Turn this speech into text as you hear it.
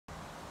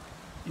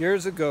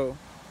Years ago,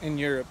 in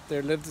Europe,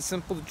 there lived a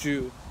simple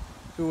Jew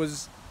who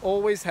was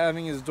always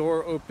having his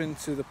door open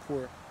to the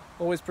poor,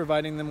 always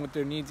providing them with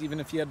their needs, even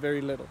if he had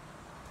very little.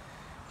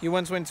 He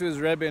once went to his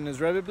Rabbi, and his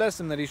Rabbi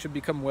blessed him that he should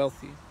become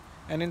wealthy.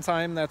 And in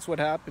time, that's what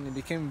happened. He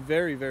became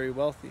very, very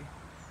wealthy.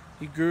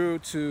 He grew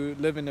to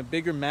live in a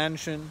bigger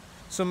mansion,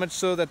 so much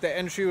so that the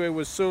entryway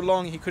was so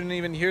long he couldn't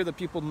even hear the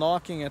people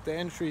knocking at the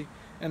entry,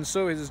 and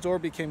so his door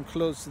became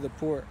closed to the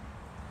poor.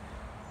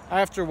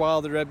 After a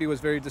while, the Rebbe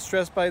was very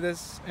distressed by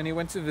this, and he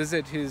went to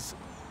visit his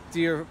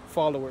dear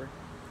follower.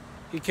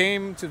 He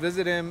came to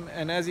visit him,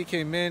 and as he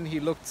came in, he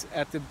looked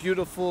at the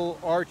beautiful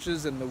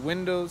arches and the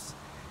windows,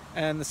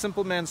 and the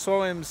simple man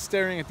saw him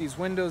staring at these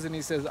windows, and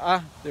he says,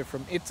 they're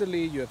from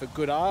Italy, you have a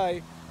good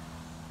eye.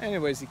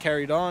 Anyways, he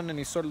carried on, and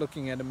he started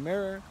looking at a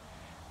mirror,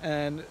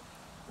 and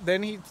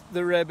then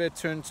the Rebbe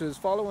turned to his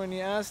follower, and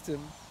he asked him,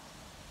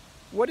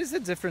 what is the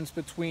difference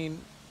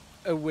between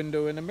a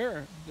window and a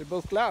mirror? They're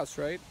both glass,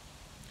 right?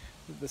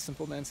 The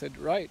simple man said,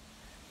 right.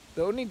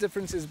 The only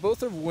difference is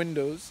both are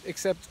windows,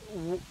 except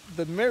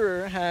the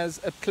mirror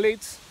has a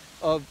plate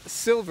of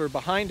silver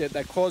behind it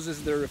that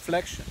causes the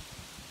reflection.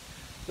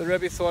 The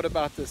Rebbe thought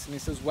about this, and he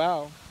says,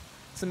 wow,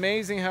 it's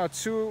amazing how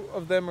two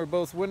of them are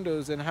both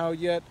windows, and how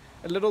yet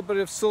a little bit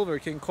of silver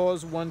can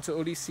cause one to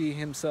only see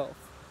himself.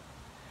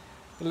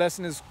 The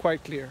lesson is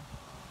quite clear.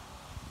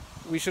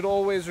 We should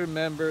always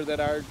remember that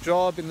our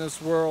job in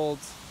this world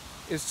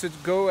is to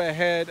go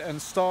ahead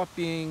and stop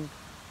being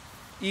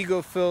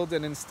ego-filled,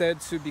 and instead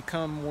to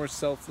become more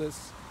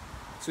selfless,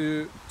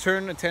 to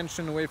turn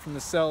attention away from the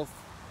self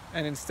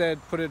and instead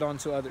put it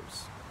onto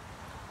others.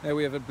 May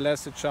we have a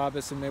blessed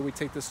Shabbos, and may we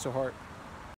take this to heart.